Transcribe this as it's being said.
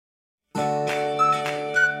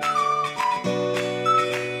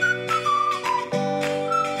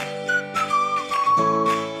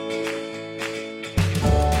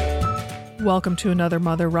Welcome to another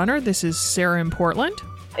Mother Runner. This is Sarah in Portland.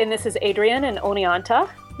 And this is Adrienne in Oneonta.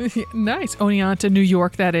 Nice. Oneonta, New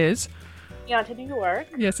York, that is. Oneonta, New York.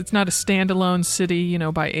 Yes, it's not a standalone city,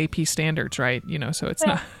 by AP standards, right? So it's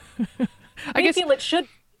not... I guess feel it should.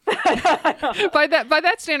 by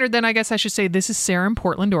that standard, then I guess I should say this is Sarah in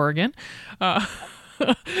Portland, Oregon.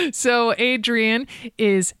 So Adrienne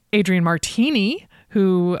is Adrienne Martini,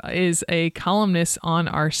 who is a columnist on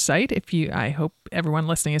our site. I hope everyone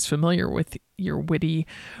listening is familiar with your witty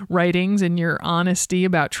writings and your honesty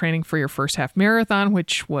about training for your first half marathon,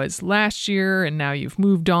 which was last year, and now you've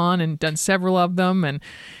moved on and done several of them.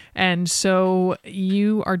 And so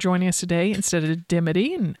you are joining us today instead of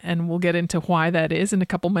Dimity, and we'll get into why that is in a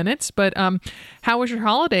couple minutes. But how was your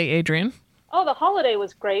holiday, Adrienne? Oh, the holiday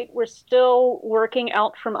was great. We're still working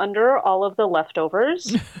out from under all of the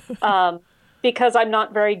leftovers. Because I'm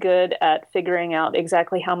not very good at figuring out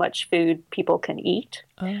exactly how much food people can eat.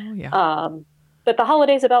 Oh, yeah. But the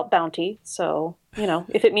holiday's about bounty. So,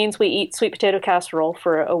 if it means we eat sweet potato casserole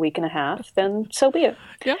for a week and a half, then so be it.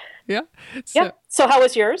 Yeah. So how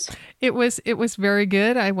was yours? It was very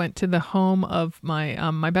good. I went to the home of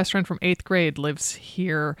my best friend from 8th grade lives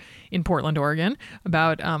here in Portland, Oregon,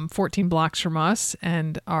 about 14 blocks from us.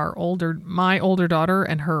 And my older daughter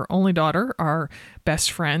and her only daughter are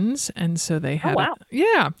best friends. And so they had,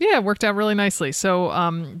 it worked out really nicely. So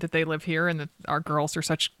that they live here and that our girls are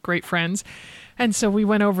such great friends. And so we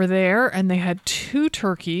went over there and they had 2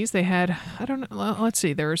 turkeys. They had, I don't know, let's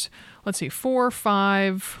see, 4,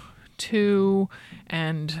 5, 2,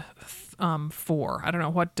 and 4. I don't know.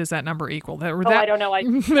 What does that number equal? I don't know. I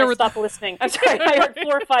stopped listening. I'm sorry. I heard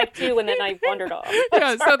 4, 5, 2, and then I wandered off.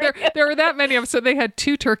 Yeah, so there were that many of them. So they had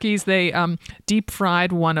 2 turkeys. They deep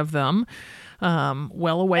fried one of them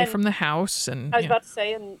well away from the house. And I was about to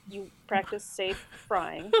say, and you practice safe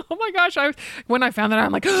frying. Oh my gosh! When I found that,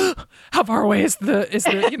 I'm like, how far away is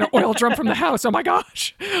the oil drum from the house? Oh my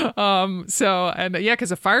gosh!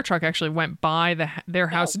 Because a fire truck actually went by their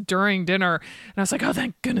house during dinner, and I was like, oh,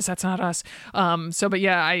 thank goodness that's not us.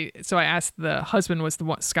 I asked the husband was the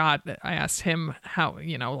one, Scott. I asked him how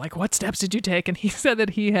what steps did you take, and he said that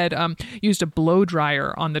he had used a blow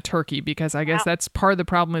dryer on the turkey because I guess that's part of the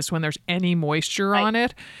problem is when there's any moisture on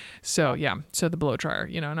it. So so the blow dryer,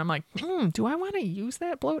 and I'm like, do I want to use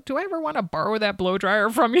that do I ever want to borrow that blow dryer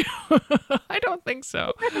from you? I don't think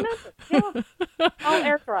so. I'll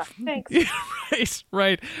air dry. Thanks.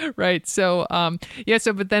 Right. So,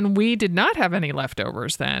 but then we did not have any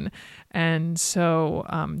leftovers then. And so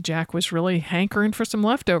Jack was really hankering for some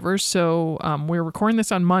leftovers. So we're recording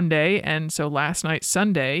this on Monday. And so last night,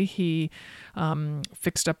 Sunday, he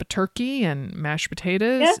fixed up a turkey and mashed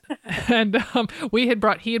potatoes. And he had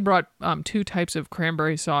brought 2 types of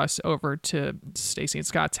cranberry sauce over to Stacy and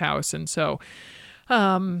Scott's house. And so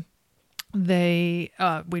we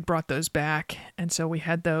brought those back. And so we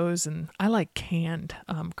had those. And I like canned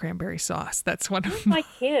cranberry sauce. That's one of my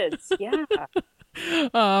kids. Yeah.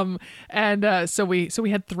 So we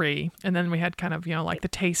had 3, and then we had kind of like the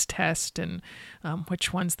taste test and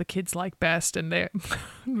which ones the kids like best, and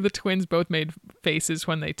the twins both made faces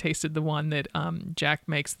when they tasted the one that Jack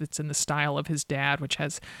makes that's in the style of his dad, which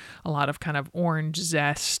has a lot of kind of orange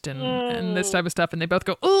zest and this type of stuff, and they both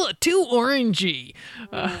go, oh, too orangey.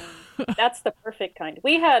 That's the perfect kind.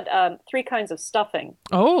 We had 3 kinds of stuffing.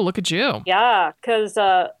 Oh, look at you. Yeah, because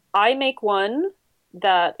I make one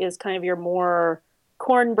that is kind of your more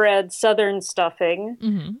cornbread Southern stuffing.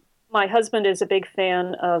 Mm-hmm. My husband is a big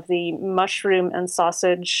fan of the mushroom and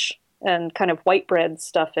sausage and kind of white bread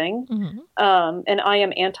stuffing. Mm-hmm. And I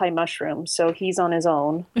am anti-mushroom, so he's on his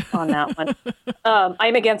own on that one.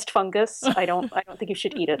 I'm against fungus. I don't think you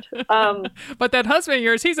should eat it. But that husband of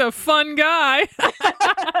yours, he's a fun guy.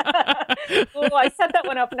 Oh, I set that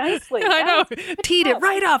one up nicely. I know. Teed it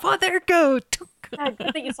right off. Oh, there it goes. God,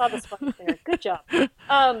 good that you saw the spot there. Good job.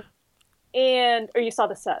 Or you saw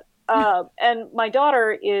the set. And my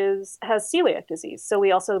daughter has celiac disease, so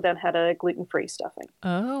we also then had a gluten-free stuffing.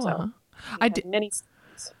 Oh, so I did many.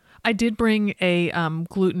 I did bring a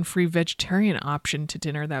gluten-free vegetarian option to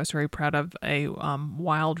dinner that I was very proud of. A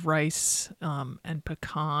wild rice and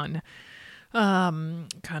pecan.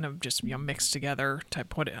 Kind of just mixed together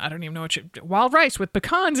type. I don't even know wild rice with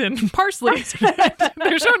pecans and parsley.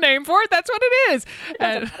 There's no name for it. That's what it is.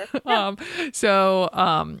 And,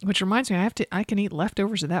 which reminds me, I can eat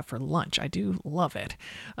leftovers of that for lunch. I do love it.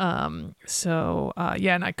 And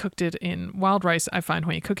I cooked it in wild rice. I find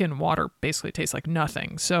when you cook it in water, basically it tastes like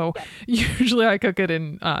nothing. So usually I cook it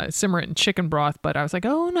in simmer it in chicken broth. But I was like,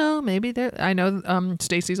 oh no, maybe I know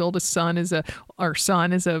Stacy's oldest son is a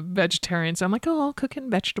vegetarian. So I'm like, oh, I'll cook it in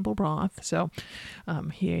vegetable broth. So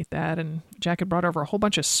he ate that. And Jack had brought over a whole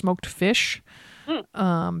bunch of smoked fish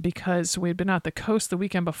because we had been out the coast the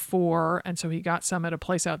weekend before. And so he got some at a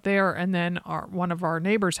place out there. And then one of our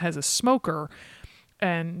neighbors has a smoker.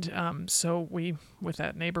 And so we, with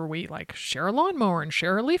that neighbor, we like share a lawnmower and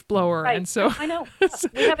share a leaf blower. Right. And so I know.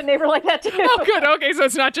 We have a neighbor like that too. Oh, good. Okay, so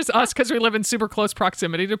it's not just us because we live in super close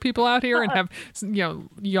proximity to people out here and have,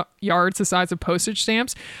 yards the size of postage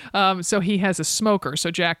stamps. So he has a smoker. So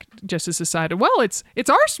Jack just has decided, well, it's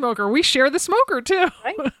our smoker. We share the smoker too.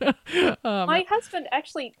 Right. My husband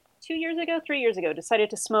actually 3 years ago, decided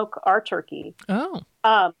to smoke our turkey. Oh.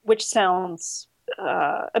 Which sounds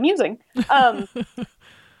amusing.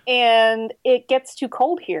 And it gets too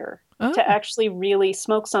cold here to actually really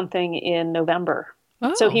smoke something in November.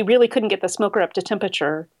 Oh. So he really couldn't get the smoker up to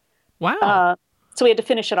temperature. Wow. So we had to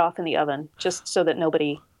finish it off in the oven just so that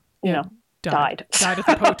nobody, died. Died at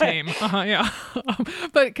the potame. Yeah.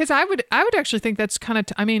 But because I would actually think that's kind of,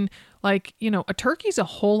 a turkey's a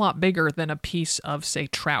whole lot bigger than a piece of, say,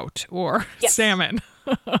 trout or salmon.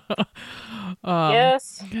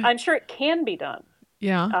 Yes. I'm sure it can be done.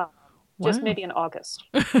 Yeah. Just maybe in August.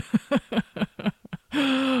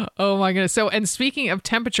 Oh my goodness. So, and speaking of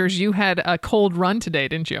temperatures, you had a cold run today,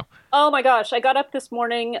 didn't you? Oh my gosh. I got up this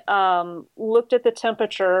morning, looked at the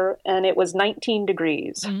temperature, and it was 19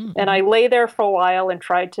 degrees. Mm-hmm. And I lay there for a while and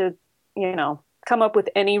tried to, come up with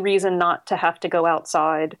any reason not to have to go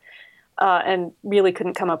outside. And really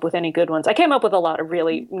couldn't come up with any good ones. I came up with a lot of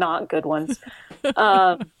really not good ones.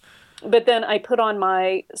 But then I put on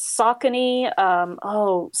my Saucony,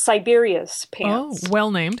 Siberius pants. Oh, well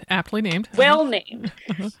named, aptly named. Well named.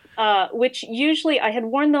 Which usually I had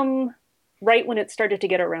worn them right when it started to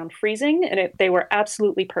get around freezing, and they were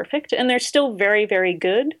absolutely perfect. And they're still very, very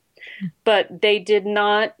good. But they did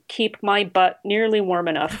not keep my butt nearly warm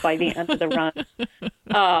enough by the end of the run.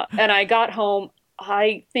 And I got home.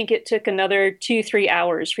 I think it took another 2-3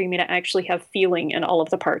 hours for me to actually have feeling in all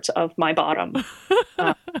of the parts of my bottom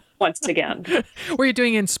once again. Were you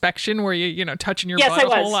doing inspection? Were you, touching your butt a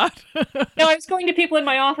whole lot? No, I was going to people in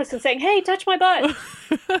my office and saying, hey, touch my butt.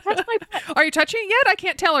 Touch my butt. Are you touching it yet? I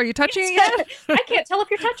can't tell. Are you touching it yet? I can't tell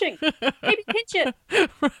if you're touching. Maybe pinch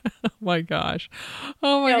it. Oh my gosh.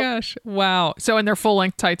 Oh my gosh. Wow. So, and they're full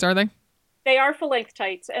length tights, are they? They are full-length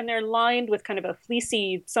tights, and they're lined with kind of a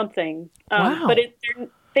fleecy something. Wow. But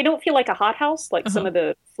they don't feel like a hothouse like some of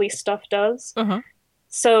the fleece stuff does. Uh-huh.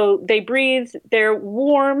 So they breathe. They're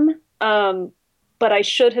warm, but I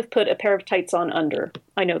should have put a pair of tights on under.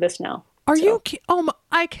 I know this now.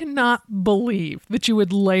 I cannot believe that you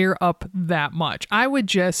would layer up that much. I would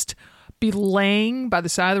just be laying by the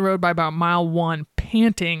side of the road by about mile 1,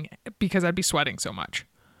 panting because I'd be sweating so much.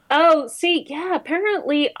 Oh, see, yeah,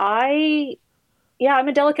 apparently I'm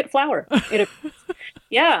a delicate flower.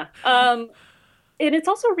 Yeah. And it's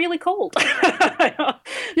also really cold.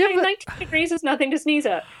 19 degrees is nothing to sneeze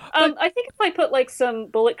at. I think if I put like some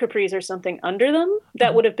bullet capris or something under them,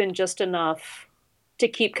 that would have been just enough to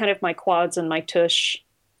keep kind of my quads and my tush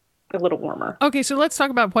a little warmer. Okay, so let's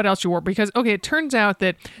talk about what else you wore, because, it turns out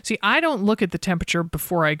that, I don't look at the temperature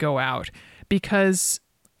before I go out because,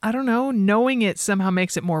 I don't know, knowing it somehow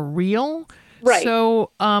makes it more real. Right. So,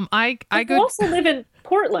 you also live in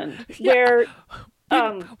Portland, where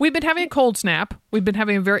we've been having a cold snap. We've been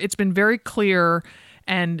having it's been very clear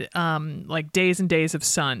and like days and days of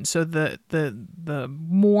sun. So the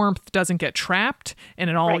warmth doesn't get trapped and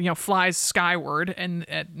it all, flies skyward and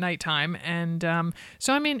at nighttime. And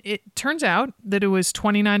so, it turns out that it was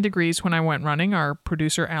 29 degrees when I went running. Our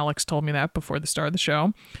producer, Alex, told me that before the start of the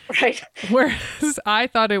show. Right. Whereas I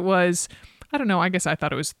thought it was, I don't know, I guess I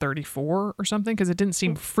thought it was 34 or something because it didn't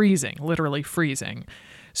seem freezing, literally freezing.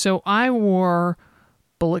 So I wore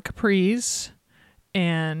bullet capris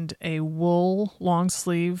and a wool long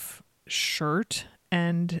sleeve shirt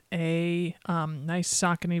and a nice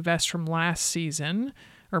Saucony vest from last season,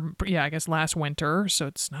 or I guess last winter. So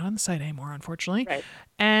it's not on the site anymore, unfortunately. Right.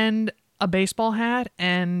 And a baseball hat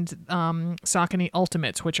and Saucony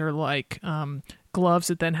Ultimates, which are like gloves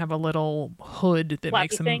that then have a little hood that Flappy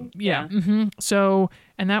makes them. thing? Yeah. Mm-hmm. So,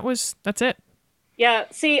 and that's it. Yeah.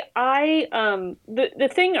 See, the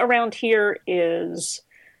thing around here is,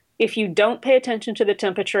 if you don't pay attention to the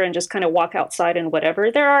temperature and just kind of walk outside and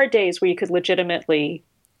whatever, there are days where you could legitimately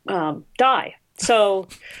die. So,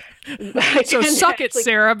 suck it,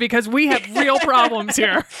 Sarah, because we have real problems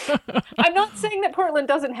here. I'm not saying that Portland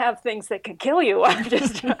doesn't have things that can kill you. I'm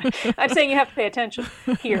saying you have to pay attention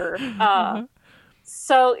here.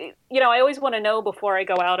 So, I always want to know before I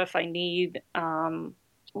go out if I need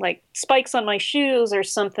like spikes on my shoes or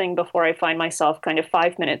something before I find myself kind of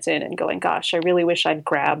 5 minutes in and going, gosh, I really wish I'd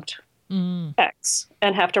grabbed X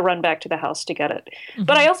and have to run back to the house to get it.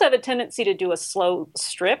 But I also have a tendency to do a slow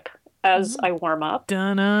strip as I warm up.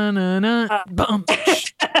 Da-na-na-na. Bum,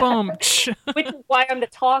 bum. Which is why I'm the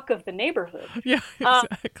talk of the neighborhood. Yeah,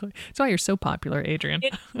 exactly. That's why you're so popular, Adrienne.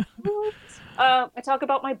 I talk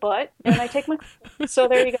about my butt and I take my clothes. So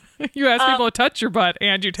there you go. You ask people to touch your butt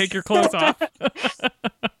and you take your clothes off.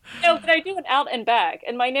 No, but I do it out and back.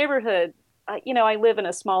 In my neighborhood, I live in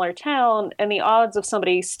a smaller town, and the odds of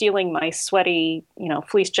somebody stealing my sweaty,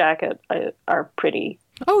 fleece jacket are pretty.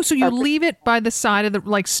 Oh, so you leave it by the side of the,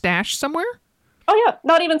 like, stashed somewhere? Oh, yeah.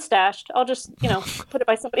 Not even stashed. I'll just, put it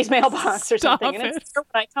by somebody's mailbox or something. And it's there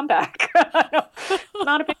when I come back.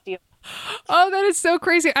 Not a big deal. Oh, that is so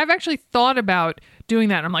crazy. I've actually thought about doing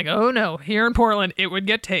that. I'm like, oh, no. Here in Portland, it would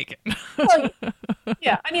get taken. Well,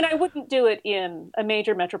 yeah. I mean, I wouldn't do it in a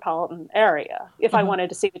major metropolitan area if I wanted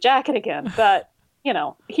to see the jacket again. But,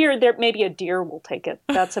 here, maybe a deer will take it.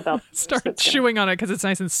 That's about start chewing on it because it's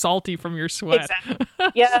nice and salty from your sweat. Exactly.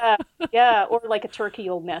 Yeah. Yeah. Or like a turkey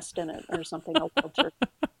will nest in it or something. A wild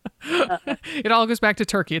turkey. It all goes back to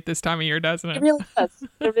turkey at this time of year, doesn't it? It really does.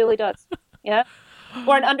 It really does. Yeah.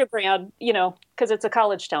 Or an undergrad, because it's a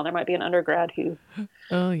college town. There might be an undergrad who.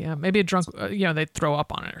 Oh, yeah. Maybe a drunk, they'd throw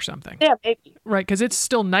up on it or something. Yeah, maybe. Right, because it's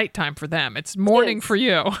still nighttime for them. It's morning for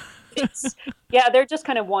you. Yeah, they're just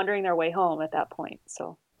kind of wandering their way home at that point.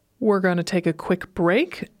 So we're going to take a quick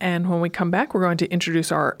break. And when we come back, we're going to introduce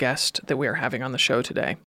our guest that we are having on the show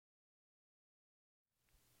today.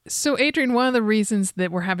 So, Adrienne, one of the reasons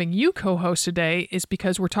that we're having you co-host today is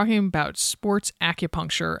because we're talking about sports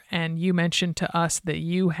acupuncture, and you mentioned to us that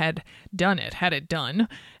you had it done.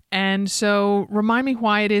 And so remind me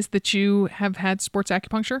why it is that you have had sports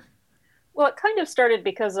acupuncture? Well, it kind of started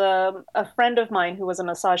because a friend of mine who was a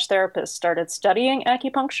massage therapist started studying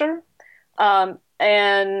acupuncture.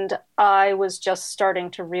 And I was just starting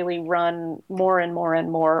to really run more and more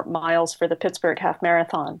and more miles for the Pittsburgh Half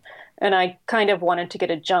Marathon. And I kind of wanted to get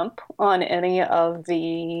a jump on any of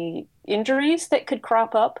the injuries that could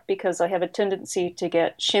crop up because I have a tendency to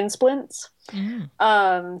get shin splints.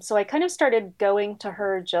 So I kind of started going to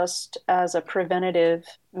her just as a preventative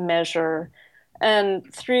measure.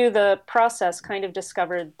 And through the process, kind of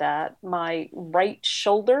discovered that my right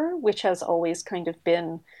shoulder, which has always kind of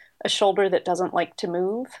been a shoulder that doesn't like to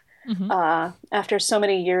move, after so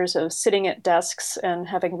many years of sitting at desks and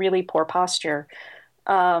having really poor posture,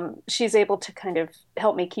 she's able to kind of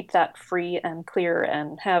help me keep that free and clear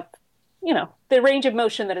and have, the range of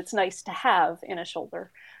motion that it's nice to have in a shoulder.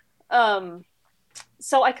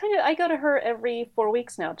 So I go to her every 4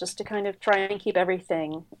 weeks now just to kind of try and keep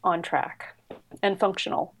everything on track and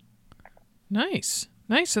functional. Nice.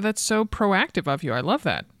 So that's so proactive of you. I love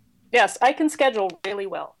that. Yes, I can schedule really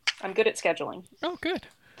well. I'm good at scheduling. Oh, good.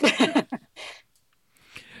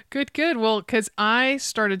 Good. Well, because I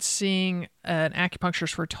started seeing an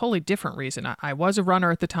acupuncturist for a totally different reason. I was a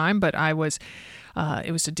runner at the time, but it was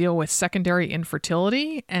to deal with secondary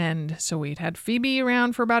infertility. And so we'd had Phoebe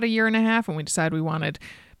around for about 1.5 years, and we decided we wanted,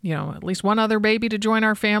 at least one other baby to join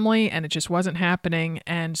our family, and it just wasn't happening.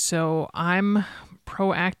 And so I'm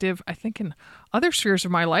proactive, I think, in other spheres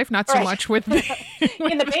of my life, not so much with the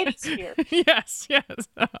in the baby sphere. Yes.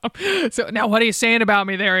 So now, what are you saying about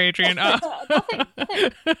me there, Adrienne?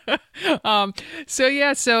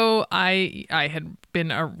 So I had been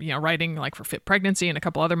writing like for Fit Pregnancy and a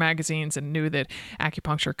couple other magazines, and knew that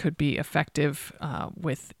acupuncture could be effective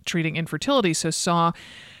with treating infertility. So saw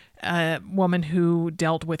a woman who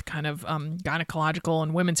dealt with kind of gynecological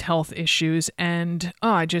and women's health issues. And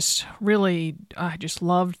I just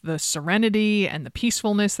loved the serenity and the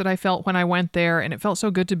peacefulness that I felt when I went there. And it felt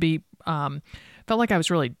so good to be, felt like I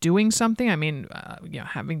was really doing something. I mean,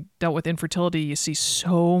 having dealt with infertility, you see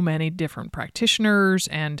so many different practitioners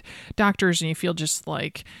and doctors, and you feel just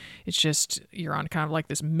like you're on kind of like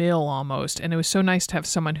this mill almost. And it was so nice to have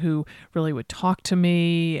someone who really would talk to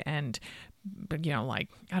me and,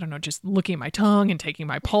 I don't know, just looking at my tongue and taking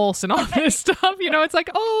my pulse and all this stuff, it's like,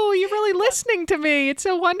 oh, you're really listening to me. It's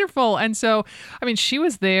so wonderful. And so, I mean, she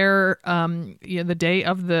was there, the day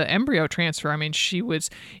of the embryo transfer. I mean, she was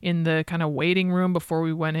in the kind of waiting room before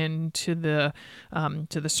we went into the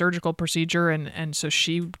surgical procedure. And so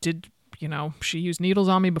she did, she used needles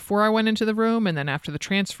on me before I went into the room. And then after the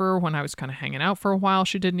transfer, when I was kind of hanging out for a while,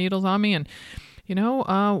 she did needles on me. And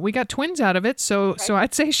we got twins out of it, so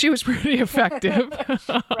I'd say she was pretty effective.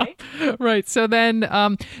 Right. So then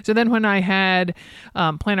when I had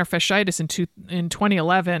plantar fasciitis in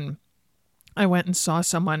 2011, I went and saw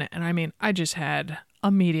someone, and I mean, I just had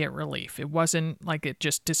immediate relief. It wasn't like it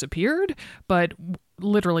just disappeared, but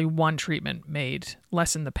literally one treatment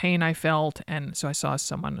lessened the pain I felt. And so I saw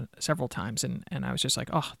someone several times and I was just like,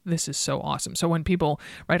 oh, this is so awesome. So when people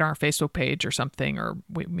write on our Facebook page or something, or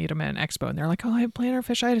we meet them at an expo and they're like, oh, I have plantar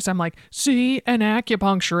fasciitis, I'm like, see, an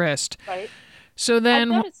acupuncturist. Right. So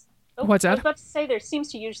then, what's that? I was about to say there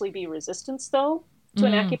seems to usually be resistance, though, to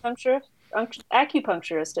an acupuncturist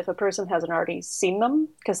if a person hasn't already seen them,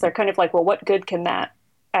 because they're kind of like, well, what good can that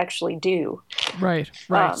actually do? Right.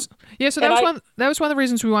 Yeah, so that was one of the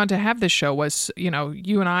reasons we wanted to have this show was,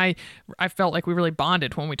 you and I felt like we really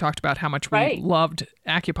bonded when we talked about how much we loved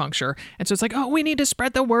acupuncture. And so it's like, oh, we need to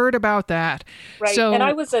spread the word about that. Right. So, and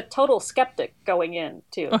I was a total skeptic going in,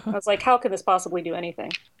 too. I was like, how can this possibly do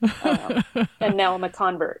anything? And now I'm a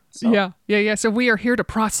convert. So. Yeah. So we are here to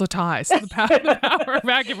proselytize the power of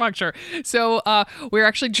acupuncture. So we're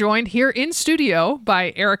actually joined here in studio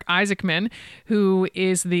by Eric Isaacman, who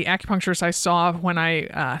is the acupuncturist I saw when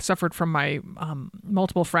I suffered from my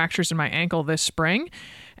multiple fractures in my ankle this spring.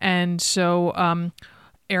 And so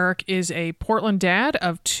Eric is a Portland dad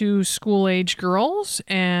of 2 school-age girls,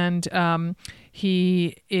 and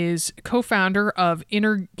he is co-founder of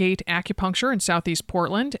Inner Gate Acupuncture in Southeast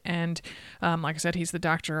Portland. And like I said, he's the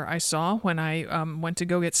doctor I saw when I went to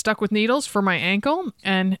go get stuck with needles for my ankle.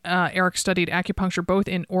 And Eric studied acupuncture both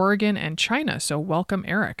in Oregon and China. So welcome,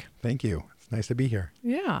 Eric. Thank you. Nice to be here.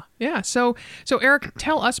 Yeah. So Eric,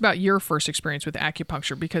 tell us about your first experience with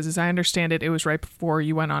acupuncture, because as I understand it, it was right before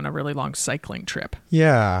you went on a really long cycling trip.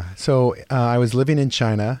 Yeah. So I was living in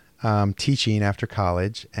China, teaching after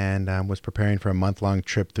college, and was preparing for a month-long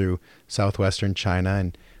trip through southwestern China,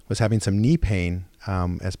 and was having some knee pain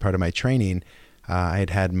as part of my training. I had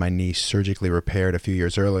had my knee surgically repaired a few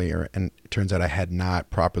years earlier, and it turns out I had not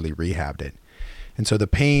properly rehabbed it. And so the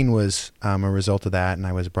pain was a result of that, and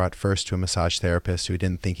I was brought first to a massage therapist who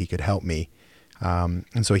didn't think he could help me.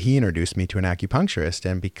 And so he introduced me to an acupuncturist,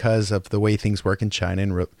 and because of the way things work in China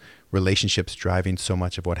and relationships driving so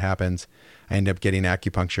much of what happens, I ended up getting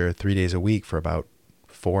acupuncture 3 days a week for about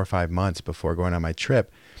 4 or 5 months before going on my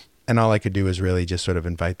trip. And all I could do was really just sort of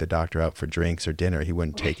invite the doctor out for drinks or dinner. He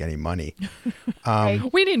wouldn't take any money.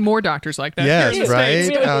 We need more doctors like that. Yes, right?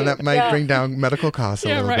 Really that might bring down medical costs a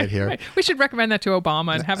little bit here. Right. We should recommend that to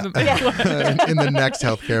Obama and have them in the next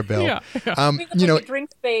healthcare bill. Yeah.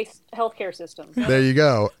 Drink-based healthcare systems. There you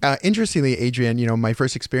go. Interestingly, Adrienne, my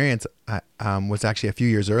first experience was actually a few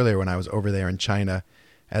years earlier when I was over there in China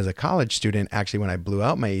as a college student, actually when I blew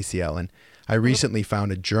out my ACL. And I recently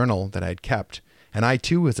found a journal that I'd kept. And I,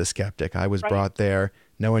 too, was a skeptic. I was brought there.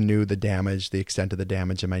 No one knew the extent of the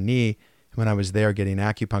damage in my knee. When I was there getting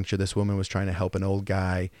acupuncture, this woman was trying to help an old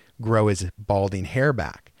guy grow his balding hair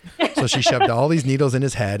back. So she shoved all these needles in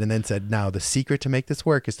his head and then said, now, the secret to make this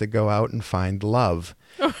work is to go out and find love.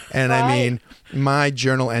 And I mean, my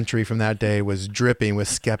journal entry from that day was dripping with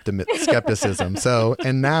skepticism. So,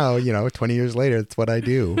 and now, 20 years later, it's what I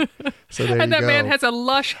do. So there you go. And that man has a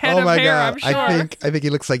lush head of hair, God. I'm sure. I think he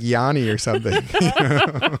looks like Yanni or something.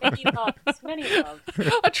 Many loves.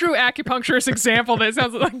 A true acupuncturist example that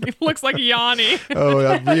sounds like looks like Yanni. Oh,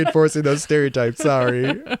 I'm reinforcing those stereotypes.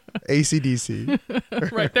 Sorry. AC/DC.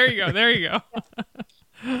 Right. There you go.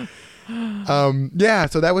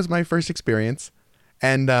 So that was my first experience.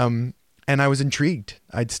 And I was intrigued.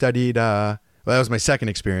 I'd studied, that was my second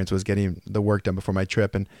experience, was getting the work done before my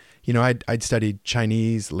trip. And, I'd studied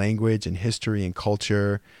Chinese language and history and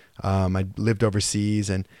culture. I'd lived overseas,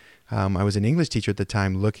 and I was an English teacher at the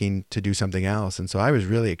time looking to do something else. And so I was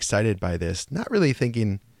really excited by this, not really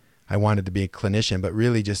thinking I wanted to be a clinician, but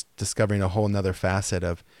really just discovering a whole nother facet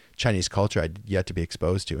of Chinese culture I'd yet to be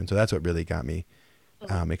exposed to. And so that's what really got me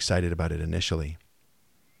excited about it initially.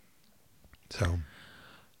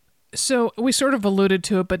 So we sort of alluded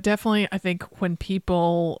to it, but definitely I think when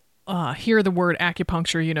people hear the word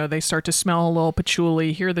acupuncture, they start to smell a little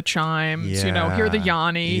patchouli, hear the chimes, hear the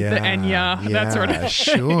Yanni, the Enya, that sort of thing.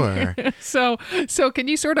 Sure. So can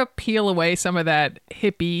you sort of peel away some of that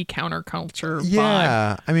hippie counterculture vibe?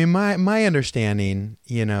 Yeah. I mean, my understanding,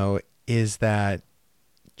 is that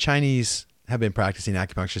Chinese have been practicing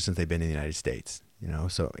acupuncture since they've been in the United States.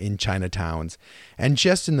 So in Chinatowns, and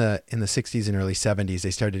just in the 60s and early 70s,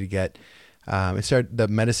 they started to get, the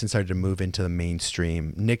medicine started to move into the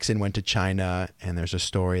mainstream. Nixon went to China, and there's a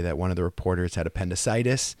story that one of the reporters had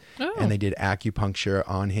appendicitis, and they did acupuncture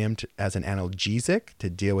on him as an analgesic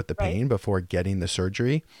to deal with the pain before getting the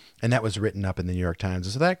surgery. And that was written up in the New York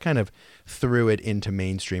Times. So that kind of threw it into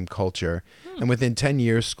mainstream culture. And within 10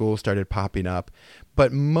 years, schools started popping up.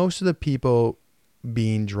 But most of the people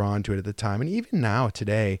being drawn to it at the time, and even now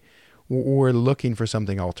today, we're looking for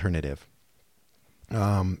something alternative.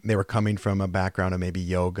 They were coming from a background of maybe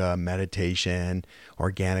yoga, meditation,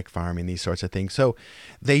 organic farming, these sorts of things. So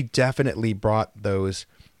they definitely brought those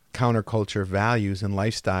counterculture values and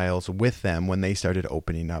lifestyles with them when they started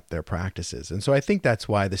opening up their practices. And so I think that's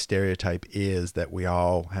why the stereotype is that we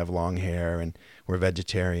all have long hair and we're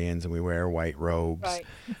vegetarians and we wear white robes.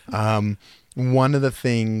 Right. One of the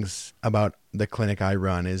things about the clinic I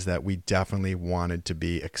run is that we definitely wanted to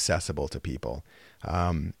be accessible to people.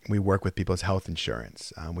 We work with people's health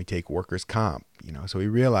insurance. We take workers' comp, so we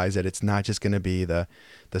realize that it's not just going to be the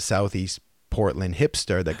Southeast Portland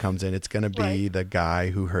hipster that comes in. It's going to be right. The guy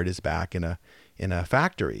who hurt his back in a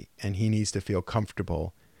factory, and he needs to feel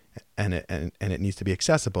comfortable, and it needs to be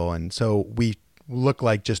accessible. And so we look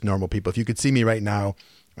like just normal people. If you could see me right now,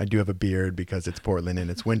 I do have a beard because it's Portland and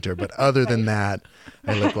it's winter, but other than that,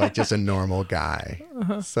 I look like just a normal guy.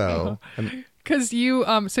 So. Because you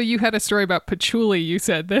had a story about patchouli, you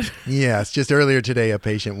said that. Yes, just earlier today, a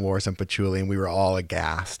patient wore some patchouli and we were all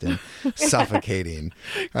aghast and suffocating.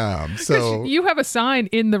 So you have a sign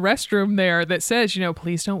in the restroom there that says,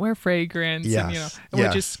 please don't wear fragrance. Yes,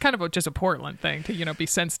 which is kind of just a Portland thing to, be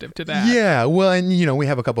sensitive to that. Yeah, well, and, we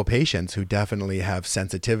have a couple patients who definitely have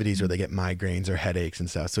sensitivities where they get migraines or headaches and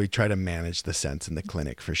stuff. So we try to manage the scents in the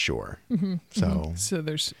clinic for sure. Mm-hmm. So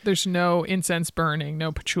there's no incense burning,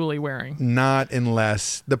 no patchouli wearing. Not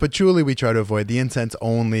unless the patchouli we try to avoid. The incense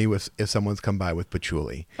only if someone's come by with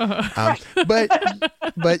patchouli. But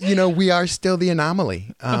we are still the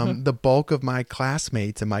anomaly. The bulk of my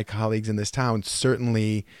classmates and my colleagues in this town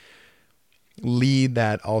certainly lead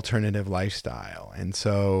that alternative lifestyle, and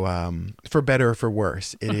so for better or for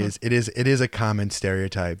worse, it is a common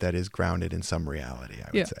stereotype that is grounded in some reality, I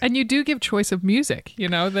would say. And you do give choice of music,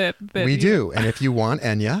 that we do. And if you want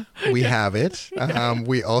Enya, we have it.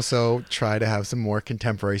 We also try to have some more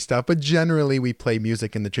contemporary stuff, but generally we play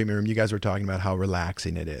music in the treatment room. You guys were talking about how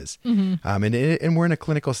relaxing it is. Mm-hmm. And we're in a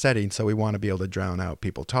clinical setting, so we want to be able to drown out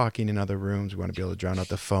people talking in other rooms. We want to be able to drown out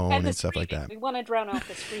the phone and stuff like that. We want to drown out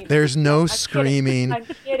the screaming. There's no screaming. I'm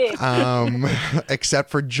kidding. Except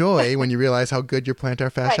for joy when you realize how good your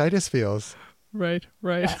plantar fasciitis feels. Right.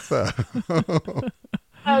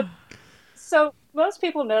 So most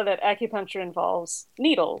people know that acupuncture involves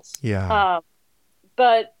needles. Yeah.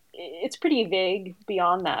 But it's pretty vague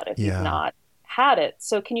beyond that if you've not had it.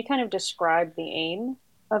 So can you kind of describe the aim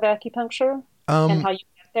of acupuncture and how you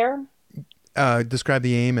get there? Describe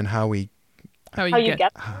the aim and how we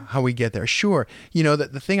get there. Sure.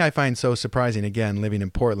 The thing I find so surprising, again, living in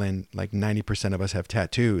Portland, like 90% of us have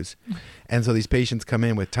tattoos. And so these patients come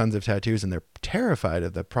in with tons of tattoos and they're terrified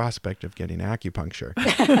of the prospect of getting acupuncture,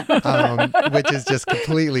 which is just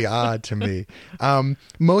completely odd to me.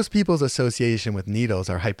 Most people's association with needles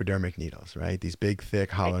are hypodermic needles, right? These big,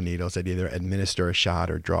 thick, hollow needles that either administer a shot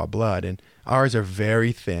or draw blood. And ours are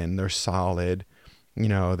very thin. They're solid.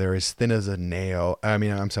 They're as thin as a nail.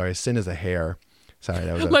 As thin as a hair. Sorry,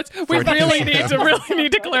 that was. We really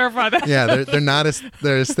need to clarify that. Yeah,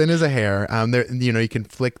 they're as thin as a hair. You can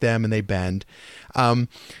flick them and they bend,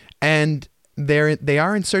 and they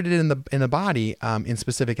are inserted in the body in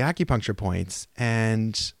specific acupuncture points.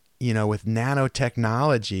 And with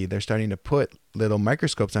nanotechnology, they're starting to put little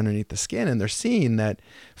microscopes underneath the skin, and they're seeing that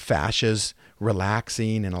fascia's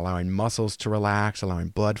relaxing and allowing muscles to relax, allowing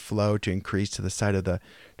blood flow to increase to the site of the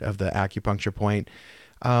acupuncture point.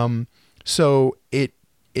 So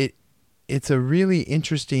it's a really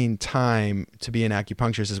interesting time to be an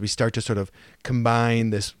acupuncturist as we start to sort of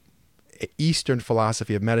combine this Eastern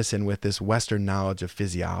philosophy of medicine with this Western knowledge of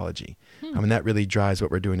physiology. That really drives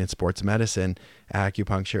what we're doing in sports medicine,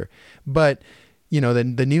 acupuncture. But,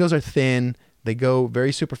 the needles are thin. They go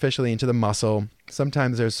very superficially into the muscle.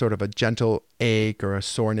 Sometimes there's sort of a gentle ache or a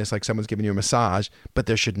soreness, like someone's giving you a massage, but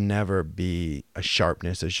there should never be a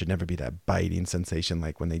sharpness. There should never be that biting sensation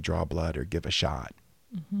like when they draw blood or give a shot.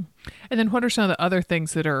 Mm-hmm. And then what are some of the other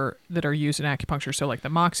things that are used in acupuncture? So like the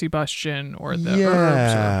moxibustion or the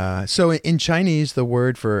herbs? So in Chinese, the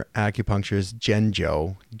word for acupuncture is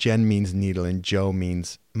zhenjiu. Zhen means needle and jiu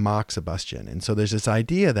means moxibustion. And so there's this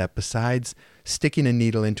idea that besides sticking a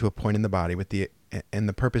needle into a point in the body and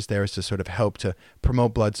the purpose there is to sort of help to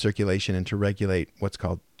promote blood circulation and to regulate what's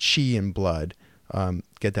called qi in blood,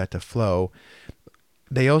 get that to flow.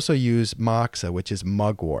 They also use moxa, which is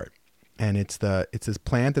mugwort. And it's this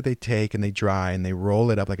plant that they take and they dry and they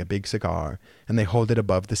roll it up like a big cigar and they hold it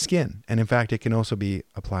above the skin. And in fact, it can also be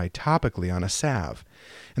applied topically on a salve.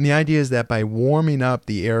 And the idea is that by warming up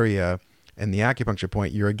the area and the acupuncture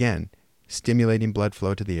point, you're again stimulating blood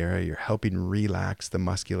flow to the area. You're helping relax the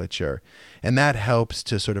musculature. And that helps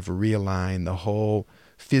to sort of realign the whole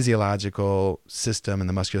physiological system and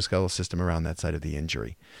the musculoskeletal system around that site of the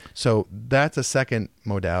injury. So that's a second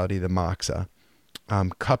modality, the Moxa.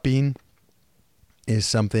 Cupping is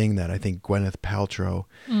something that I think Gwyneth Paltrow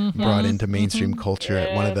brought into mainstream culture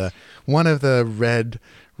at one of the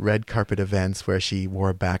red carpet events where she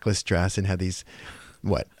wore a backless dress and had these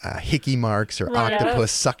hickey marks or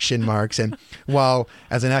octopus suction marks. And while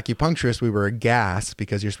as an acupuncturist we were aghast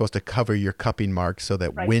because you're supposed to cover your cupping marks so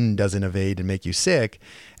that wind doesn't evade and make you sick,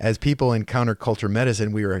 as people in counterculture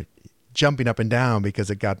medicine we were jumping up and down because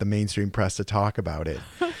it got the mainstream press to talk about it.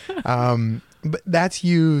 But that's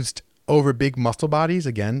used over big muscle bodies,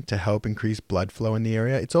 again, to help increase blood flow in the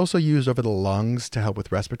area. It's also used over the lungs to help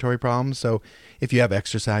with respiratory problems. So if you have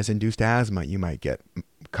exercise-induced asthma, you might get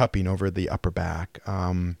cupping over the upper back.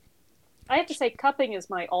 I have to say, cupping is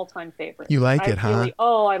my all-time favorite. You like it, huh?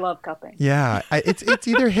 I love cupping. Yeah, it's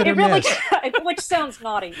either hit or miss. Which sounds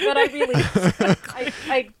naughty, but I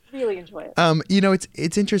really enjoy it.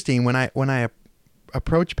 It's interesting when I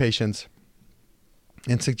approach patients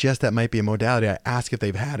and suggest that might be a modality, I ask if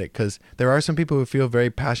they've had it, because there are some people who feel very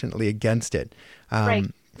passionately against it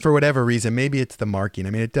for whatever reason. Maybe it's the marking. I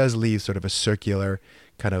mean, it does leave sort of a circular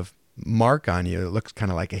kind of mark on you. It looks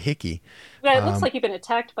kind of like a hickey. Yeah, it looks like you've been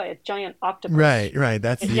attacked by a giant octopus. Right.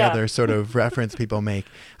 That's the other sort of reference people make.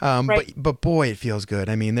 But boy, it feels good.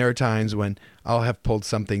 I mean, there are times when I'll have pulled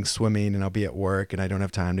something swimming and I'll be at work and I don't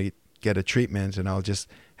have time to get a treatment, and I'll just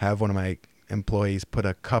have one of my employees put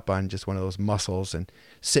a cup on just one of those muscles and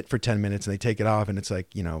sit for 10 minutes, and they take it off, and it's like,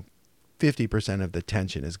 50% of the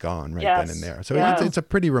tension is gone then and there. So it's a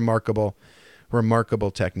pretty remarkable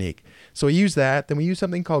technique. So we use that. Then we use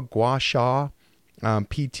something called gua sha.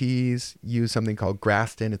 PTs use something called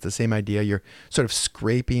Graston. It's the same idea. You're sort of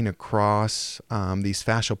scraping across these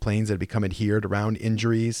fascial planes that become adhered around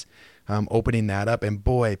injuries, opening that up. And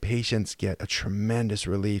boy, patients get a tremendous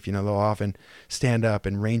relief. They'll often stand up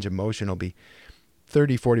and range of motion will be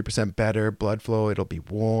 30-40% better. Blood flow, it'll be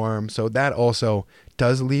warm. So that also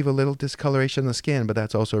does leave a little discoloration in the skin, but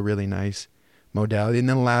that's also a really nice modality. And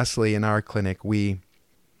then lastly, in our clinic, we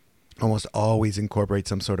almost always incorporate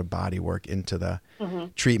some sort of body work into the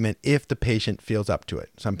treatment if the patient feels up to it.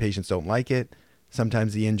 Some patients don't like it.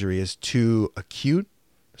 Sometimes the injury is too acute,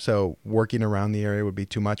 so working around the area would be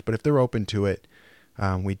too much. But if they're open to it,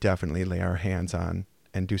 we definitely lay our hands on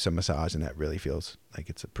and do some massage, and that really feels like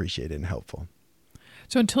it's appreciated and helpful.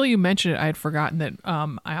 So until you mentioned it, I had forgotten that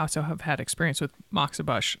I also have had experience with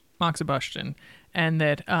moxibustion, and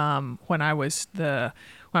that when I was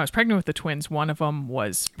pregnant with the twins, one of them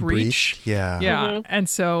was breech. Yeah. And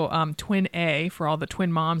so twin A, for all the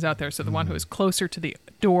twin moms out there, so the one who was closer to the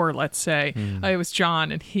door, let's say, it was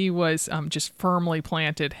John, and he was just firmly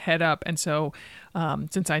planted, head up. And so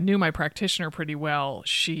since I knew my practitioner pretty well,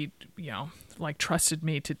 she, trusted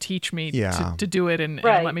me to teach me to do it and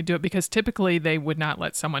let me do it, because typically they would not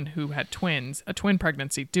let someone who had a twin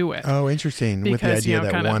pregnancy, do it. Oh, interesting. Because, with the idea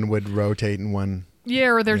that one would rotate and one... Yeah,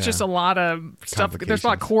 or there's just a lot of stuff. There's a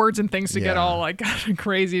lot of cords and things to get all like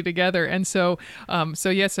crazy together, and so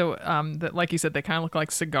that, like you said, they kind of look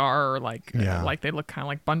like cigar, or like they look kind of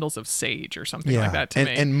like bundles of sage or something like that to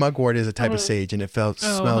me. And mugwort is a type of sage, and it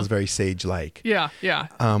smells very sage-like. Yeah.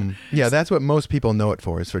 That's what most people know it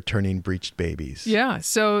for, is for turning breeched babies. Yeah.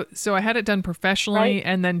 So I had it done professionally,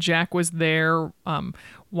 and then Jack was there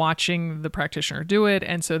watching the practitioner do it,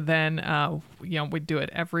 and so then we'd do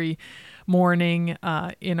it every morning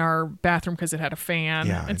in our bathroom because it had a fan,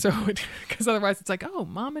 and so because otherwise it's like, oh,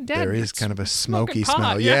 mom and dad, there is kind of a smoky pot.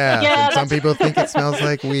 smell. And some people think it smells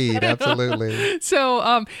like weed. Absolutely.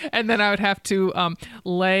 So and then I would have to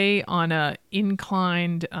lay on a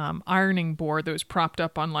inclined ironing board that was propped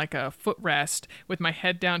up on like a footrest with my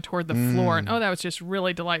head down toward the floor, and that was just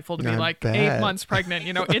really delightful to be 8 months pregnant,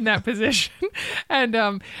 in that position.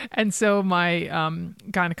 And so my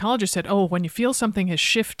gynecologist said, oh, when you feel something has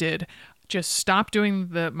shifted, just stop doing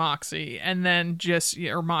the Moxie and then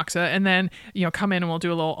or Moxa, and then, come in and we'll do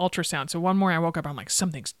a little ultrasound. So one morning I woke up, I'm like,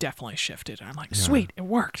 something's definitely shifted. And I'm like, sweet, it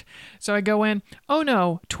worked. So I go in, oh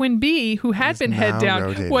no, twin B, who had been head down,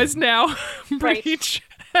 rotated. Was now breech.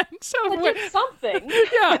 And so did something.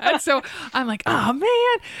 And so I'm like, oh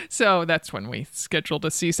man. So that's when we scheduled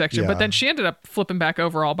a C-section. But then she ended up flipping back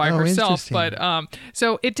over all by herself. But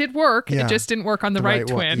so it did work. It just didn't work on the right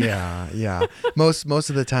twin. Yeah. Most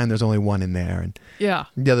of the time there's only one in there. And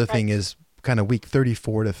the other thing is kind of week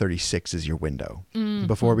 34 to 36 is your window.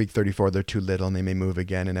 Before week 34 they're too little and they may move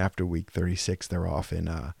again, and after week 36 they're off in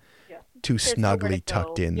too There's nowhere snugly to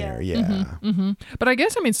tucked go. in Yeah. there. Yeah. But I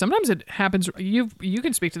guess, I mean, sometimes it happens. You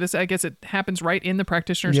can speak to this. I guess it happens right in the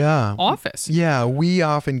practitioner's office. Yeah, we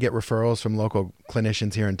often get referrals from local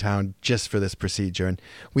clinicians here in town just for this procedure. And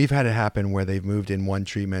we've had it happen where they've moved in one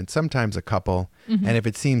treatment, sometimes a couple. And if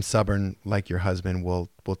it seems stubborn, like your husband, we'll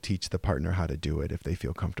teach the partner how to do it if they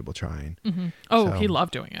feel comfortable trying. Oh, So, he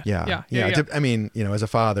loved doing it. Yeah. Yeah. I mean, as a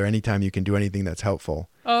father, anytime you can do anything that's helpful.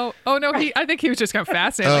 Oh no, I think he was just kind of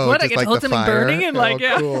fascinated. Like, what? I just get to hold the something fire? burning and like,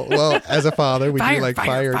 yeah. Cool. Well, as a father, we Fire, do like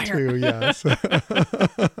fire, fire too. Yes.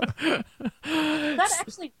 That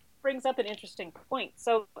actually brings up an interesting point.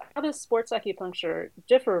 So how does sports acupuncture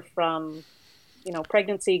differ from,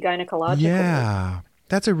 pregnancy gynecological? Yeah,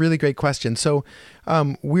 that's a really great question. So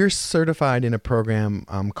we're certified in a program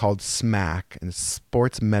called SMAC, and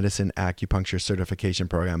Sports Medicine Acupuncture Certification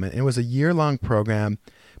Program. And it was a year-long program,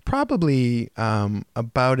 probably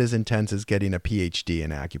about as intense as getting a PhD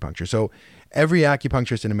in acupuncture. So every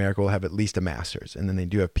acupuncturist in America will have at least a master's, and then they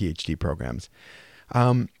do have PhD programs.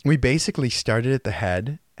 We basically started at the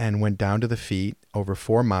head and went down to the feet over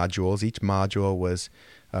 4 modules. Each module was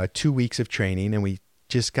 2 weeks of training, and we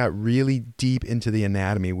just got really deep into the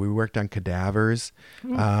anatomy. We worked on cadavers,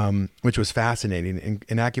 which was fascinating.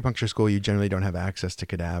 In acupuncture school, you generally don't have access to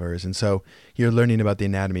cadavers. And so you're learning about the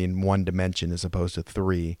anatomy in 1 dimension as opposed to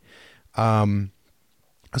 3.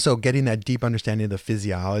 So getting that deep understanding of the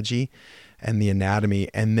physiology and the anatomy.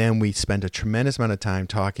 And then we spent a tremendous amount of time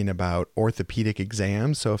talking about orthopedic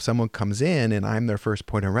exams. So if someone comes in and I'm their first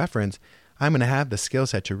point of reference, I'm going to have the skill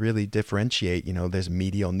set to really differentiate, there's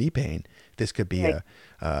medial knee pain. This could be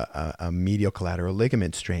a medial collateral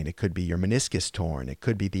ligament strain. It could be your meniscus torn. It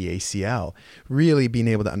could be the ACL. Really being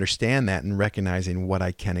able to understand that and recognizing what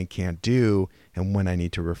I can and can't do and when I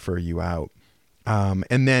need to refer you out.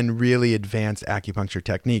 And then really advanced acupuncture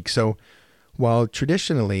techniques. So while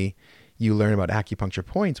traditionally you learn about acupuncture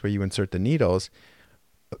points where you insert the needles,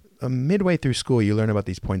 midway through school, you learn about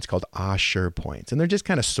these points called Ashur points, and they're just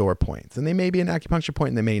kind of sore points, and they may be an acupuncture point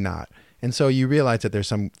and they may not. And so you realize that there's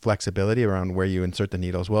some flexibility around where you insert the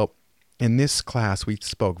needles. Well, in this class, we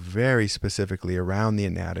spoke very specifically around the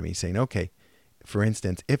anatomy, saying, okay, for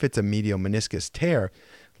instance, if it's a medial meniscus tear,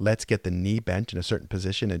 let's get the knee bent in a certain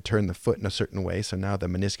position and turn the foot in a certain way. So now the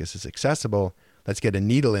meniscus is accessible. Let's get a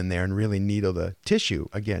needle in there and really needle the tissue,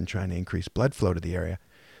 again, trying to increase blood flow to the area.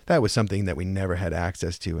 That was something that we never had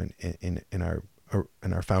access to in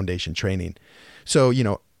our foundation training. So,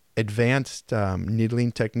 advanced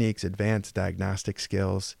needling techniques, advanced diagnostic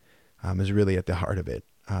skills is really at the heart of it.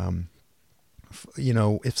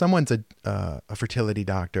 If someone's a fertility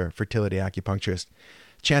doctor, fertility acupuncturist,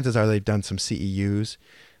 chances are they've done some CEUs,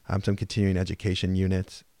 some continuing education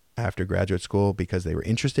units after graduate school because they were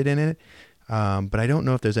interested in it. But I don't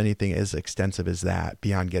know if there's anything as extensive as that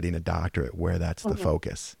beyond getting a doctorate where that's the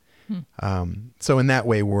focus. So in that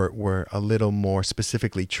way, we're a little more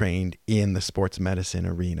specifically trained in the sports medicine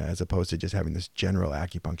arena as opposed to just having this general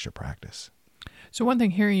acupuncture practice. So one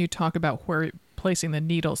thing, hearing you talk about where placing the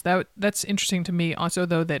needles, that's interesting to me also,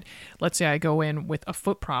 though, that let's say I go in with a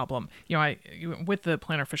foot problem, with the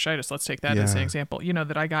plantar fasciitis, let's take that as an example,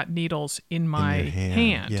 that I got needles in my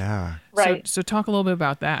hand. Yeah. Right. So talk a little bit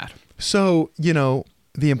about that. So,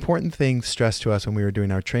 the important thing stressed to us when we were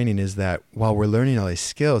doing our training is that while we're learning all these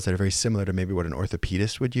skills that are very similar to maybe what an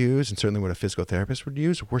orthopedist would use and certainly what a physical therapist would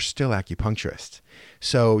use, we're still acupuncturists.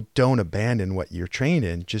 So don't abandon what you're trained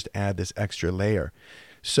in, just add this extra layer.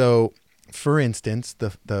 So for instance,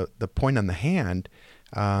 the point on the hand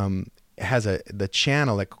has the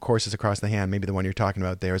channel that courses across the hand. Maybe the one you're talking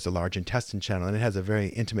about there is the large intestine channel, and it has a very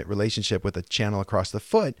intimate relationship with a channel across the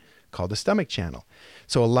foot called the stomach channel.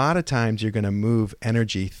 So a lot of times you're going to move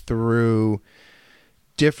energy through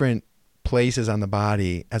different places on the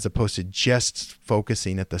body as opposed to just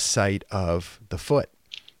focusing at the site of the foot.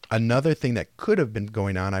 Another thing that could have been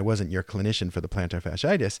going on, I wasn't your clinician for the plantar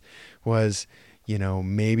fasciitis, was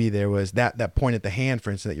maybe there was that point at the hand,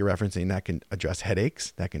 for instance, that you're referencing, that can address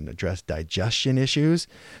headaches, that can address digestion issues.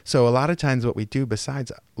 So a lot of times what we do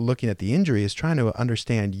besides looking at the injury is trying to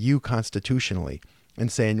understand you constitutionally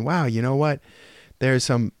and saying, wow, you know what? There's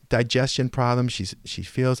some digestion problems. She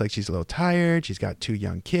feels like she's a little tired. She's got 2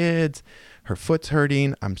 young kids. Her foot's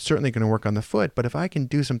hurting. I'm certainly going to work on the foot, but if I can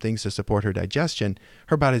do some things to support her digestion,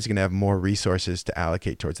 her body's going to have more resources to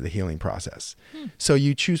allocate towards the healing process. So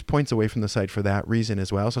you choose points away from the site for that reason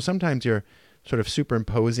as well. So sometimes you're sort of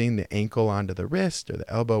superimposing the ankle onto the wrist or the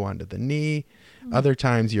elbow onto the knee. Other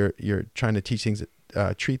times you're trying to teach things,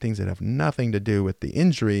 treat things that have nothing to do with the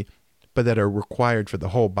injury, but that are required for the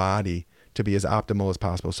whole body to be as optimal as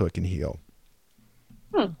possible so it can heal.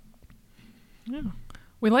 Yeah.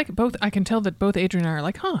 We like both. I can tell that both Adrian and I are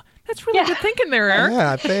like, huh, that's really good thinking there, Eric.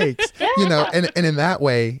 Yeah, thanks. And in that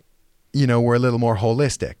way, we're a little more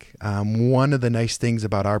holistic. One of the nice things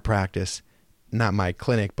about our practice, not my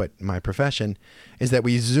clinic, but my profession, is that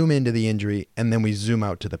we zoom into the injury and then we zoom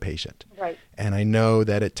out to the patient. Right. And I know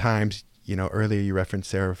that at times, earlier you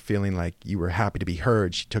referenced Sarah feeling like you were happy to be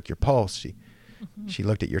heard. She took your pulse. She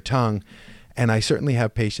looked at your tongue. And I certainly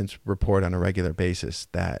have patients report on a regular basis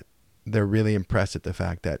that they're really impressed at the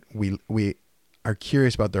fact that we are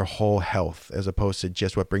curious about their whole health as opposed to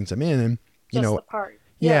just what brings them in. And, the part.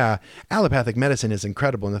 Yeah. Allopathic medicine is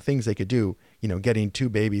incredible. And the things they could do, getting 2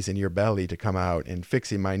 babies in your belly to come out and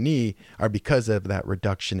fixing my knee are because of that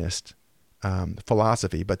reductionist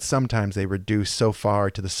philosophy. But sometimes they reduce so far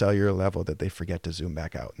to the cellular level that they forget to zoom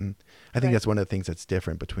back out. And I think that's one of the things that's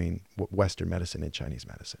different between Western medicine and Chinese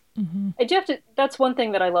medicine. Mm-hmm. I do have to, that's one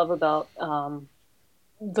thing that I love about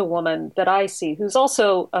the woman that I see, who's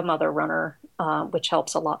also a mother runner, which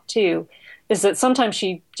helps a lot too, is that sometimes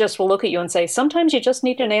she just will look at you and say, sometimes you just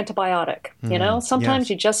need an antibiotic, sometimes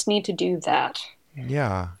you just need to do that.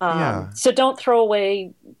 Yeah. So don't throw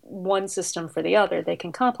away one system for the other. They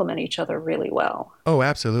can complement each other really well. Oh,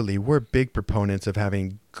 absolutely. We're big proponents of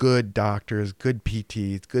having good doctors, good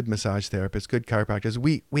PTs, good massage therapists, good chiropractors.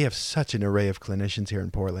 We have such an array of clinicians here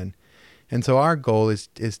in Portland. And so our goal is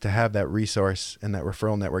to have that resource and that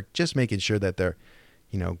referral network, just making sure that they're,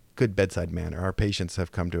 good bedside manner. Our patients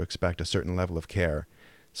have come to expect a certain level of care.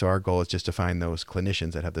 So our goal is just to find those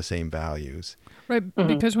clinicians that have the same values. Right,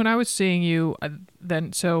 because when I was seeing you,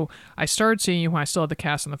 so I started seeing you when I still had the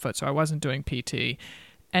cast on the foot, so I wasn't doing PT.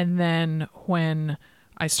 And then when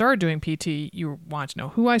I started doing PT, you wanted to know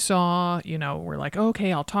who I saw, we're like,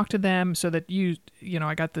 okay, I'll talk to them, so that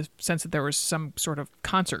I got the sense that there was some sort of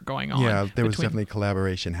concert going on. Yeah, there was definitely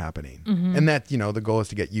collaboration happening. Mm-hmm. And that, the goal is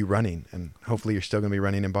to get you running, and hopefully you're still going to be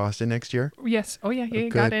running in Boston next year. Yes. Oh, yeah, you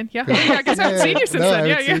Good. got in. Yeah. I guess I haven't seen you since then. I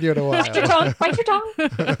haven't seen you in a while. Bite your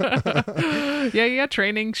tongue. Yeah.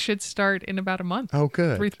 Training should start in about a month. Oh,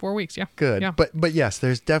 good. 3-4 weeks. Yeah. Good. Yeah. But yes,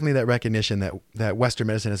 there's definitely that recognition that Western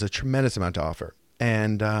medicine has a tremendous amount to offer.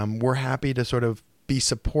 And we're happy to sort of be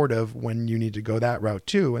supportive when you need to go that route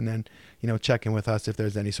too. And then, check in with us if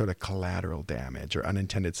there's any sort of collateral damage or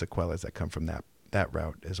unintended sequelas that come from that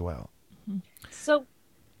route as well. So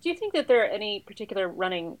do you think that there are any particular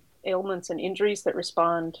running ailments and injuries that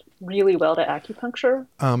respond really well to acupuncture?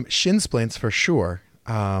 Shin splints for sure.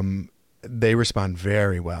 They respond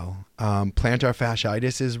very well. Plantar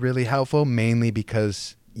fasciitis is really helpful, mainly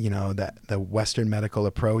because, that the Western medical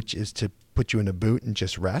approach is to put you in a boot and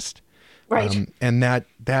just rest. Right. And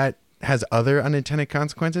that has other unintended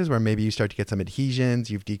consequences where maybe you start to get some adhesions,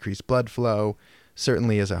 you've decreased blood flow.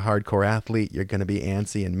 Certainly as a hardcore athlete, you're going to be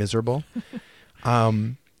antsy and miserable.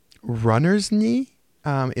 Runner's knee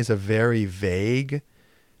is a very vague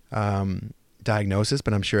diagnosis,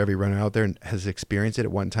 but I'm sure every runner out there has experienced it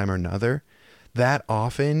at one time or another. That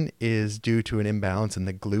often is due to an imbalance in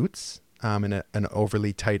the glutes. And an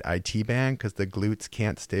overly tight IT band because the glutes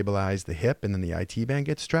can't stabilize the hip and then the IT band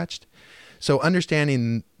gets stretched. So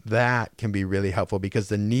understanding that can be really helpful because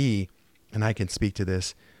the knee, and I can speak to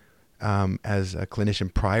this as a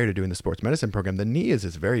clinician prior to doing the sports medicine program, the knee is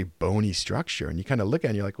this very bony structure. And you kind of look at it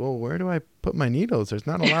and you're like, well, where do I put my needles? There's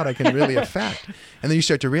not a lot I can really affect. And then you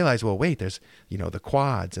start to realize, well, wait, there's, the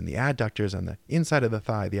quads and the adductors on the inside of the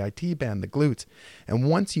thigh, the IT band, the glutes. And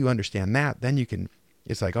once you understand that, then you can,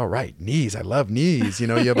 it's like, all right, knees. I love knees. You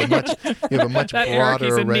have a much that broader Eric,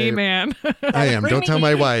 he's a array. knee man. I am. Don't tell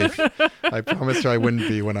my wife. I promised her I wouldn't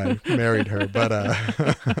be when I married her. But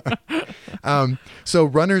so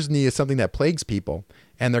runner's knee is something that plagues people,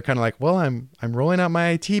 and they're kind of like, well, I'm rolling out my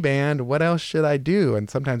IT band. What else should I do? And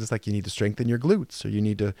sometimes it's like you need to strengthen your glutes, or you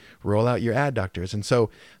need to roll out your adductors. And so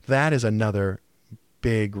that is another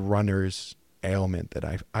big runner's ailment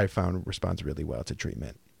that I found responds really well to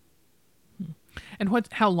treatment. And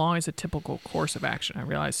how long is a typical course of action? I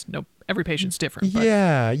realize every patient's different. But.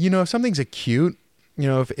 Yeah. If something's acute,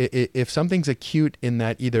 if something's acute in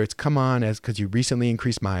that either it's come on as because you recently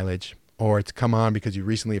increased mileage or it's come on because you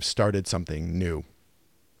recently have started something new.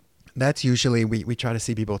 That's usually, we try to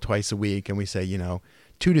see people twice a week and we say, 2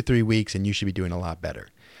 to 3 weeks and you should be doing a lot better.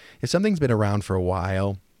 If something's been around for a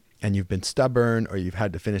while and you've been stubborn or you've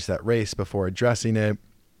had to finish that race before addressing it,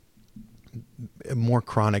 more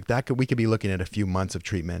chronic, we could be looking at a few months of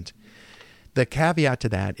treatment. The caveat to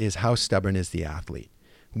that is how stubborn is the athlete.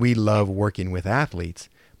 We love working with athletes,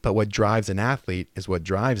 but what drives an athlete is what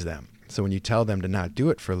drives them. So when you tell them to not do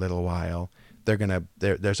it for a little while,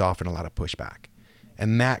 there's often a lot of pushback.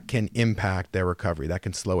 And that can impact their recovery. That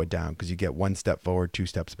can slow it down because you get 1 step forward, 2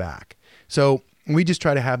 steps back. So we just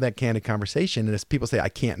try to have that candid conversation. And as people say, I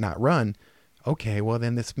can't not run. Okay, well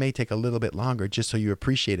then this may take a little bit longer just so you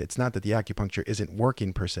appreciate it. It's not that the acupuncture isn't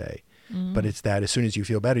working per se, but it's that as soon as you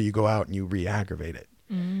feel better, you go out and you re-aggravate it.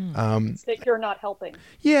 It's that you're not helping.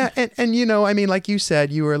 Yeah. And, you know, I mean, like you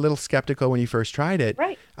said, you were a little skeptical when you first tried it.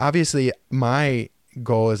 Right. Obviously, my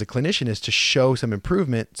goal as a clinician is to show some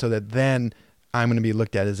improvement so that then I'm going to be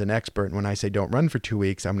looked at as an expert. And when I say don't run for 2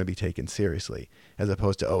 weeks, I'm going to be taken seriously, as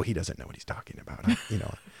opposed to, oh, he doesn't know what he's talking about.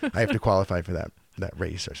 I have to qualify for that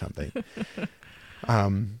race or something.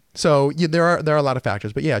 So there are a lot of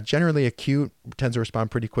factors, but yeah, generally acute tends to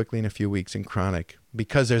respond pretty quickly in a few weeks, and chronic,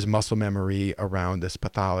 because there's muscle memory around this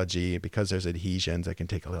pathology, because there's adhesions, it can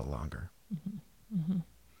take a little longer. Mm-hmm. Mm-hmm.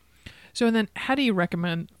 So, and then how do you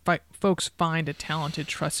recommend folks find a talented,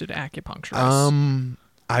 trusted acupuncturist?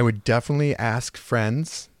 I would definitely ask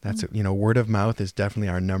friends. That's, word of mouth is definitely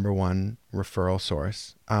our number one referral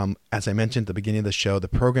source. As I mentioned at the beginning of the show, the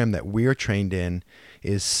program that we're trained in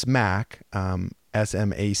is SMAC,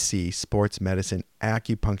 SMAC, Sports Medicine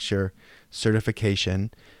Acupuncture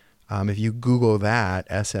Certification. If you Google that,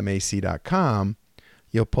 smac.com,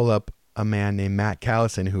 you'll pull up a man named Matt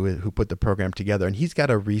Callison who put the program together. And he's got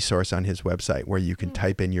a resource on his website where you can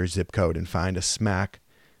type in your zip code and find a SMAC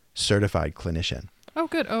certified clinician. Oh,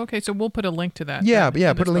 good. Oh, okay. So we'll put a link to that. Yeah,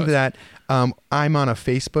 put a link to that. I'm on a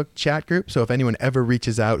Facebook chat group. So if anyone ever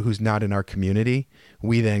reaches out who's not in our community,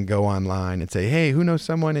 we then go online and say, hey, who knows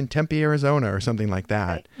someone in Tempe, Arizona, or something like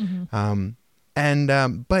that. Right.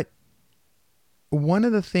 Mm-hmm. But one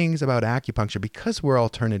of the things about acupuncture, because we're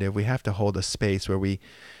alternative, we have to hold a space where we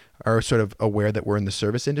are sort of aware that we're in the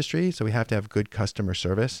service industry. So we have to have good customer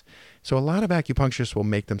service. So a lot of acupuncturists will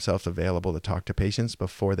make themselves available to talk to patients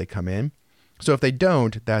before they come in. So if they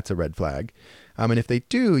don't, that's a red flag. And if they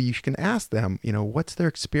do, you can ask them, what's their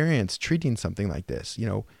experience treating something like this?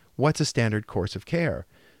 What's a standard course of care?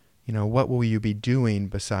 What will you be doing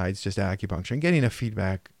besides just acupuncture? And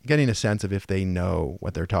getting a sense of if they know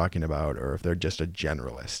what they're talking about or if they're just a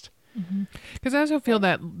generalist. Because I also feel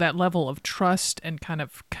that level of trust and kind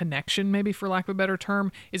of connection, maybe for lack of a better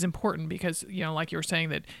term, is important because, like you were saying,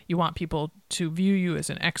 that you want people to view you as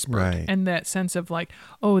an expert, right. And that sense of like,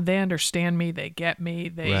 oh, they understand me, they get me,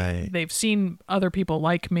 they've seen other people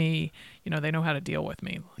like me, they know how to deal with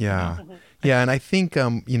me. Yeah. Yeah. And I think,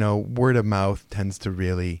 word of mouth tends to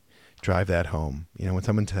really drive that home. When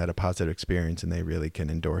someone's had a positive experience and they really can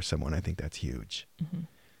endorse someone, I think that's huge. Mm-hmm.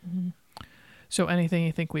 Mm-hmm. So anything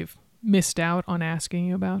you think we've missed out on asking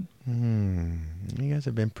you about? You guys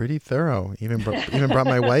have been pretty thorough. Even brought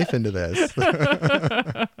my wife into this.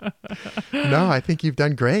 No, I think you've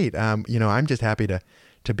done great. I'm just happy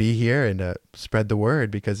to be here and to spread the word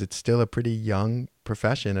because it's still a pretty young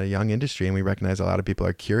profession, a young industry, and we recognize a lot of people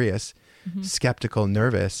are curious, skeptical,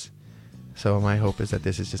 nervous. So my hope is that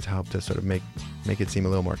this has just helped to sort of make it seem a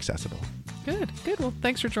little more accessible. Good. Well,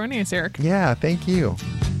 thanks for joining us, Eric. Yeah, thank you.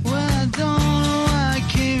 Well, I don't know why I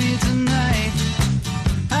came here tonight.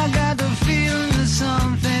 I got the feeling that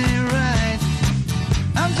something ain't right.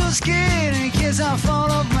 I'm too scared in case I fall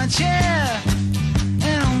off my chair.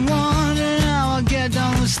 And I'm wondering how I'll get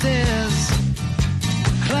down the stairs.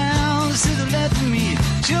 Clowns to the left of me,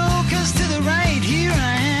 jokers to the right. Here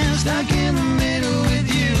I am, stuck in the middle with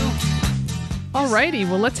you. Alrighty,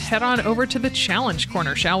 well, let's head on over to the challenge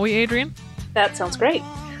corner, shall we, Adrienne? That sounds great.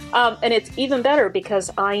 And it's even better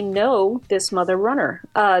because I know this mother runner.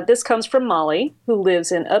 This comes from Molly, who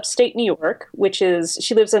lives in upstate New York,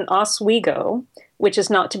 she lives in Oswego, which is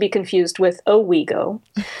not to be confused with Owego,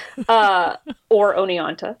 or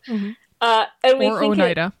Oneonta. Mm-hmm. Or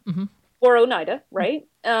Oneida. Or Oneida, right?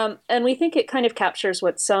 And we think it kind of captures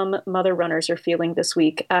what some mother runners are feeling this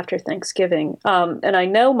week after Thanksgiving. And I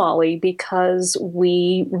know Molly because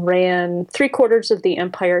we ran 3/4 of the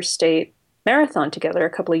Empire State Marathon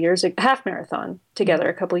together half marathon together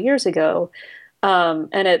a couple of years ago.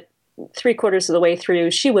 And at 3/4 of the way through,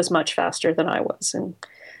 she was much faster than I was and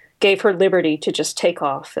gave her liberty to just take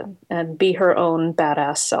off and be her own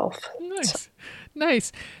badass self.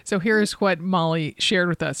 Nice. So here's what Molly shared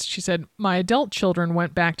with us. She said, my adult children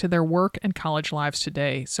went back to their work and college lives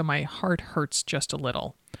today, so my heart hurts just a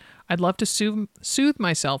little. I'd love to soothe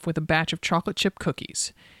myself with a batch of chocolate chip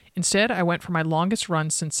cookies. Instead, I went for my longest run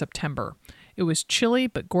since September. It was chilly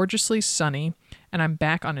but gorgeously sunny, and I'm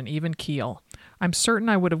back on an even keel. I'm certain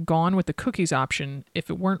I would have gone with the cookies option if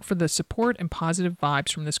it weren't for the support and positive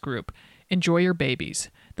vibes from this group. Enjoy your babies.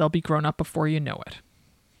 They'll be grown up before you know it.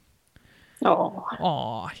 Oh,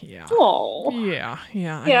 Oh, yeah. Oh. Yeah.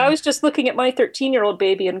 Yeah, I was just looking at my 13-year-old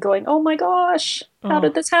baby and going, oh my gosh, how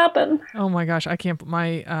did this happen? Oh my gosh, I can't.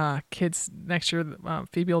 My kids next year,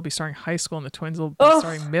 Phoebe will be starting high school and the twins will be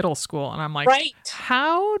starting middle school. And I'm like, right.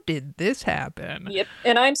 How did this happen? Yep.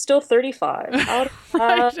 And I'm still 35.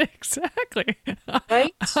 Right, exactly.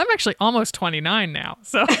 Right? I'm actually almost 29 now.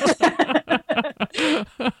 So,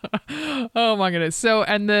 oh my goodness. So,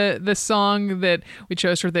 and the song that we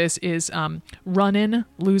chose for this is Runnin',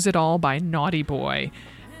 Lose It All by Naughty Boy.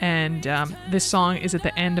 And this song is at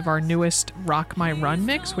the end of our newest Rock My Run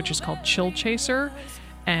mix, which is called Chill Chaser.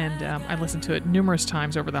 And I listened to it numerous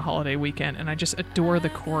times over the holiday weekend, and I just adore the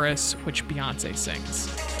chorus, which Beyonce sings.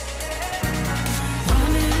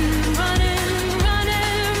 Running, running,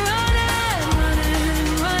 running, running, running,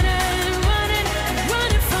 running, running,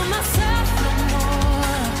 running from myself no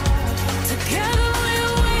more. Together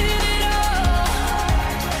we'll win it all.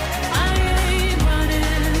 I ain't running,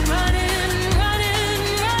 running, running, running,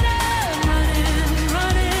 running,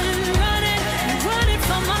 running, running, running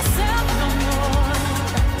from myself no more.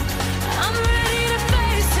 I'm ready to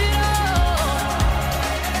face it all.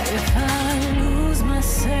 If I lose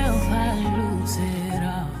myself, I lose it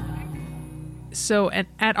all. So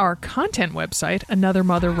at our content website,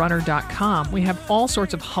 anothermotherrunner.com, we have all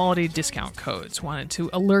sorts of holiday discount codes. Wanted to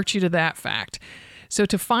alert you to that fact. So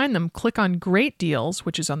to find them, click on Great Deals,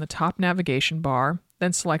 which is on the top navigation bar,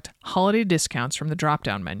 then select Holiday Discounts from the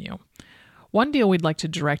drop-down menu. One deal we'd like to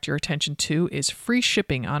direct your attention to is free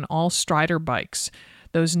shipping on all Strider bikes,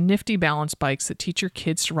 those nifty balance bikes that teach your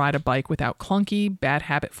kids to ride a bike without clunky, bad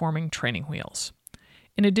habit-forming training wheels.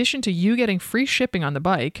 In addition to you getting free shipping on the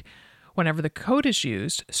bike, whenever the code is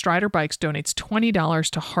used, Strider Bikes donates $20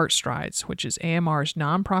 to Heart Strides, which is AMR's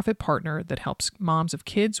nonprofit partner that helps moms of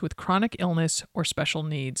kids with chronic illness or special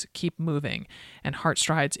needs keep moving. And Heart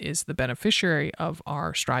Strides is the beneficiary of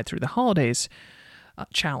our Stride Through the Holidays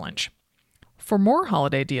challenge. For more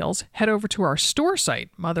holiday deals, head over to our store site,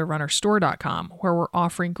 motherrunnerstore.com, where we're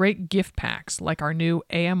offering great gift packs like our new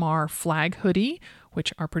AMR flag hoodie,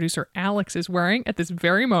 which our producer Alex is wearing at this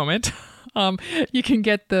very moment. You can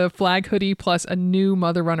get the flag hoodie plus a new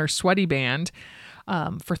Mother Runner sweaty band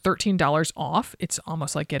for $13 off. It's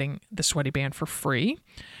almost like getting the sweaty band for free.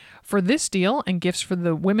 For this deal and gifts for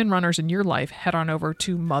the women runners in your life, head on over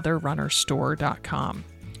to motherrunnerstore.com.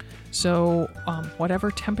 So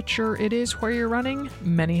whatever temperature it is where you're running,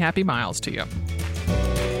 many happy miles to you.